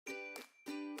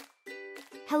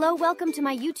Hello, welcome to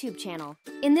my YouTube channel.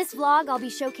 In this vlog, I'll be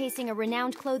showcasing a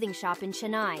renowned clothing shop in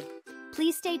Chennai.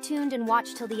 Please stay tuned and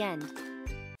watch till the end.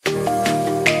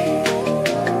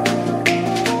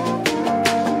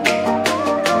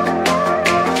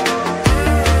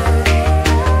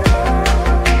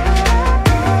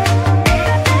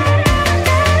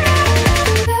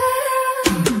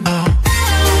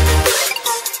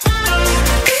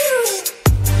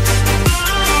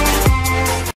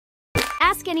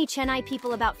 Ask any Chennai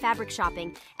people about fabric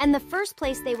shopping, and the first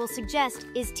place they will suggest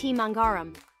is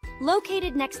Mangharam.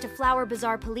 Located next to Flower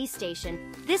Bazaar police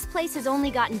station, this place has only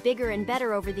gotten bigger and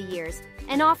better over the years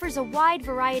and offers a wide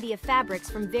variety of fabrics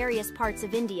from various parts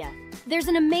of India. There's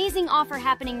an amazing offer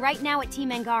happening right now at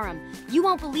Mangharam. You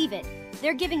won't believe it.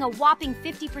 They're giving a whopping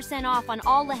 50% off on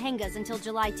all lehengas until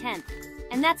July 10th.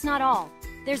 And that's not all.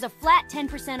 There's a flat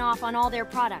 10% off on all their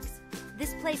products.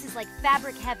 This place is like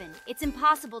fabric heaven. It's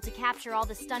impossible to capture all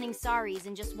the stunning sarees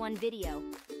in just one video,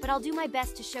 but I'll do my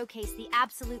best to showcase the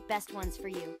absolute best ones for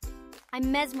you.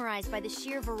 I'm mesmerized by the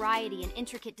sheer variety and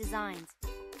intricate designs.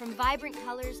 From vibrant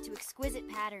colors to exquisite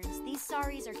patterns, these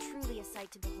sarees are truly a sight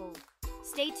to behold.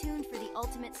 Stay tuned for the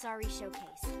ultimate saree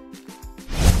showcase.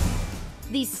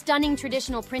 These stunning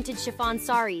traditional printed chiffon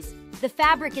sarees. The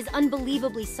fabric is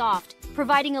unbelievably soft,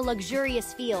 providing a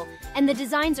luxurious feel, and the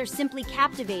designs are simply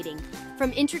captivating.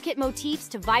 From intricate motifs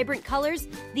to vibrant colors,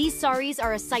 these sarees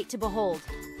are a sight to behold.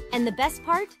 And the best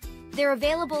part? They're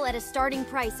available at a starting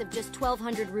price of just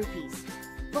 1,200 rupees.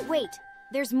 But wait,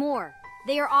 there's more.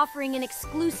 They are offering an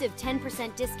exclusive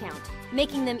 10% discount,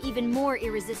 making them even more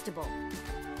irresistible.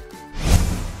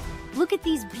 Look at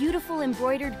these beautiful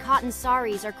embroidered cotton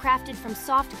sarees are crafted from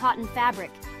soft cotton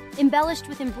fabric, embellished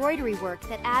with embroidery work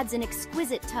that adds an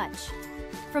exquisite touch.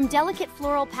 From delicate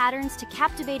floral patterns to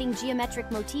captivating geometric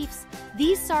motifs,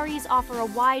 these sarees offer a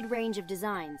wide range of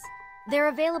designs. They're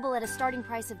available at a starting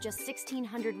price of just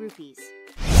 1,600 rupees.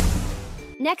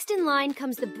 Next in line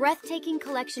comes the breathtaking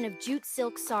collection of jute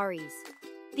silk sarees.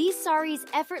 These sarees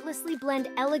effortlessly blend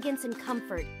elegance and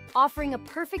comfort, offering a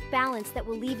perfect balance that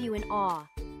will leave you in awe.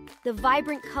 The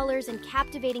vibrant colors and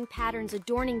captivating patterns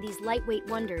adorning these lightweight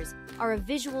wonders are a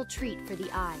visual treat for the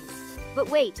eyes. But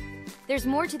wait, there's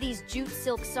more to these jute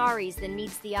silk sarees than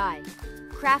meets the eye.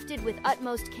 Crafted with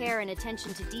utmost care and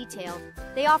attention to detail,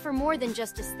 they offer more than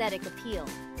just aesthetic appeal.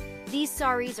 These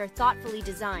sarees are thoughtfully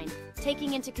designed,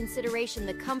 taking into consideration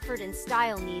the comfort and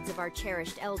style needs of our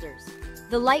cherished elders.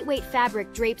 The lightweight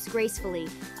fabric drapes gracefully,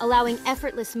 allowing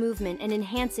effortless movement and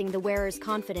enhancing the wearer's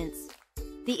confidence.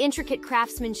 The intricate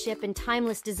craftsmanship and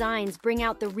timeless designs bring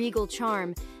out the regal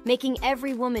charm, making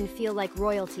every woman feel like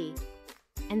royalty.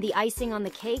 And the icing on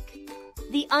the cake?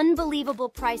 The unbelievable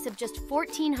price of just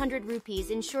 1,400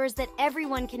 rupees ensures that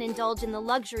everyone can indulge in the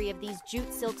luxury of these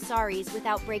jute silk sarees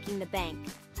without breaking the bank.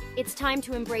 It's time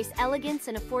to embrace elegance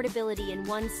and affordability in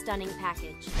one stunning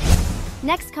package.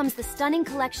 Next comes the stunning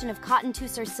collection of cotton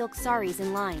Tusser silk sarees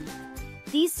in line.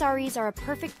 These sarees are a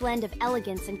perfect blend of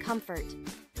elegance and comfort.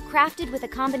 Crafted with a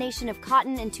combination of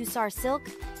cotton and Tusser silk,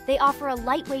 they offer a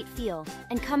lightweight feel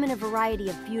and come in a variety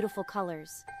of beautiful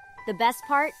colors. The best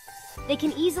part? They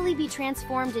can easily be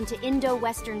transformed into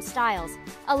Indo-Western styles,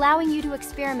 allowing you to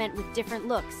experiment with different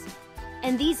looks.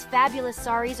 And these fabulous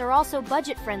sarees are also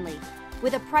budget-friendly,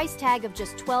 with a price tag of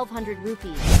just 1,200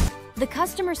 rupees. The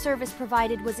customer service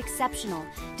provided was exceptional,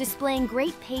 displaying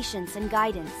great patience and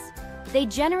guidance. They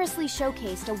generously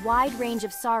showcased a wide range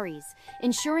of sarees,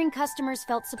 ensuring customers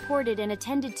felt supported and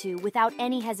attended to without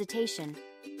any hesitation.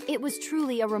 It was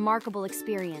truly a remarkable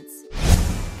experience.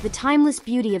 The timeless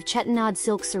beauty of Chettinad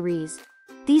silk sarees.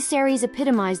 These sarees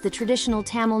epitomize the traditional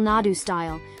Tamil Nadu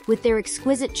style, with their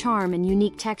exquisite charm and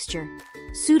unique texture.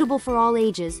 Suitable for all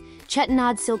ages,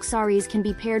 Chettinad silk sarees can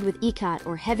be paired with ikat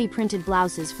or heavy printed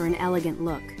blouses for an elegant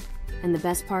look. And the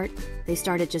best part? They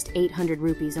start at just 800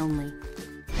 rupees only.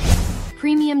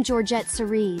 Premium Georgette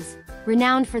Sarees,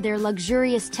 renowned for their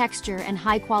luxurious texture and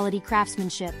high-quality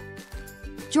craftsmanship.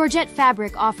 Georgette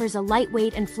fabric offers a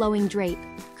lightweight and flowing drape,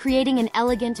 creating an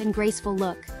elegant and graceful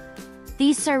look.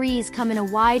 These sarees come in a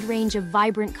wide range of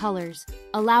vibrant colors,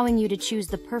 allowing you to choose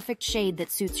the perfect shade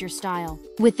that suits your style.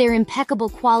 With their impeccable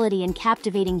quality and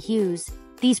captivating hues,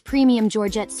 these premium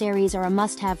Georgette sarees are a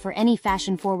must-have for any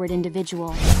fashion-forward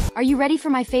individual. Are you ready for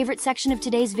my favorite section of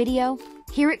today's video?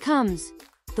 Here it comes.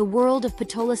 The world of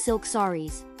Patola silk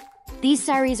sarees. These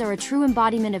sarees are a true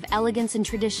embodiment of elegance and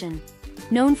tradition.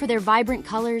 Known for their vibrant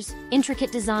colors,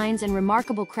 intricate designs, and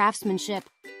remarkable craftsmanship,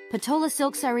 Patola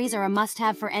silk sarees are a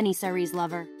must-have for any sarees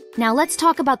lover. Now let's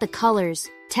talk about the colors,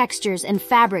 textures, and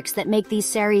fabrics that make these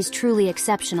sarees truly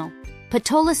exceptional.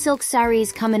 Patola silk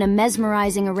sarees come in a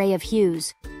mesmerizing array of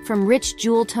hues, from rich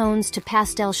jewel tones to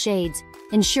pastel shades,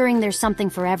 ensuring there's something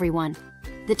for everyone.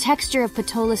 The texture of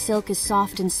Patola silk is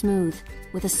soft and smooth,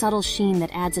 with a subtle sheen that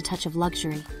adds a touch of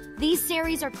luxury. These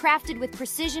sarees are crafted with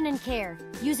precision and care,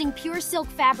 using pure silk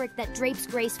fabric that drapes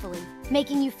gracefully,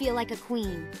 making you feel like a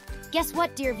queen. Guess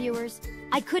what, dear viewers?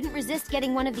 I couldn't resist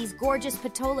getting one of these gorgeous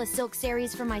Patola silk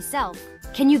sarees for myself.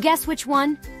 Can you guess which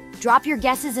one? Drop your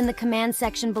guesses in the comment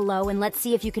section below and let's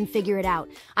see if you can figure it out.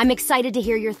 I'm excited to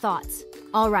hear your thoughts.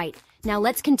 Alright, now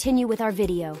let's continue with our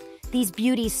video. These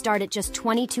beauties start at just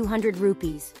 2,200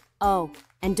 rupees. Oh,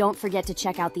 and don't forget to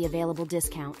check out the available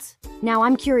discounts. Now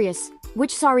I'm curious,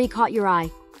 which saree caught your eye?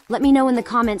 Let me know in the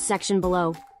comments section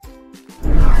below.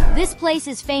 This place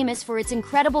is famous for its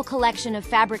incredible collection of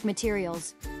fabric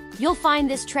materials. You'll find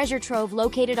this treasure trove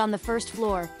located on the first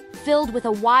floor, filled with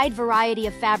a wide variety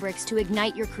of fabrics to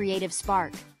ignite your creative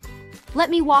spark. Let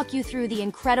me walk you through the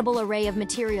incredible array of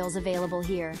materials available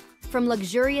here. From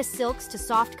luxurious silks to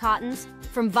soft cottons,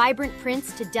 from vibrant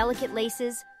prints to delicate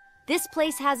laces, this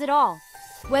place has it all.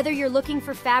 Whether you're looking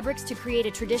for fabrics to create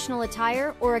a traditional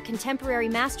attire or a contemporary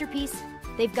masterpiece,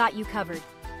 they've got you covered.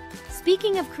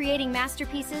 Speaking of creating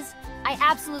masterpieces, I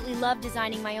absolutely love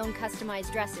designing my own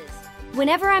customized dresses.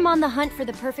 Whenever I'm on the hunt for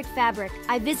the perfect fabric,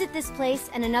 I visit this place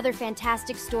and another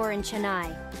fantastic store in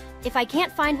Chennai. If I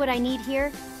can't find what I need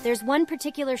here, there's one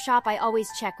particular shop I always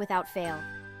check without fail.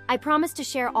 I promise to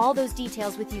share all those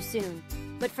details with you soon.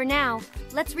 But for now,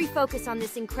 let's refocus on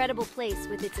this incredible place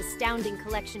with its astounding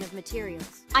collection of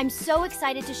materials. I'm so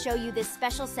excited to show you this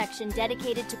special section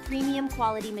dedicated to premium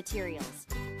quality materials.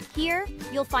 Here,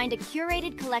 you'll find a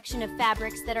curated collection of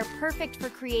fabrics that are perfect for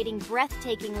creating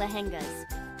breathtaking lehengas.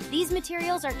 These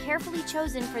materials are carefully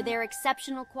chosen for their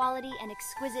exceptional quality and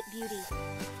exquisite beauty.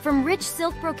 From rich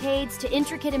silk brocades to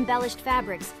intricate embellished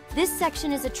fabrics, this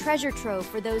section is a treasure trove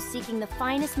for those seeking the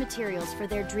finest materials for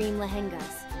their dream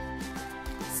lehengas.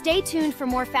 Stay tuned for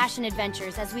more fashion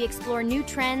adventures as we explore new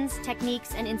trends,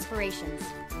 techniques, and inspirations.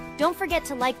 Don't forget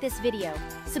to like this video,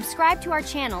 subscribe to our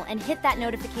channel, and hit that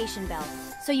notification bell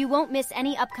so you won't miss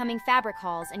any upcoming fabric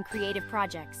hauls and creative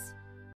projects.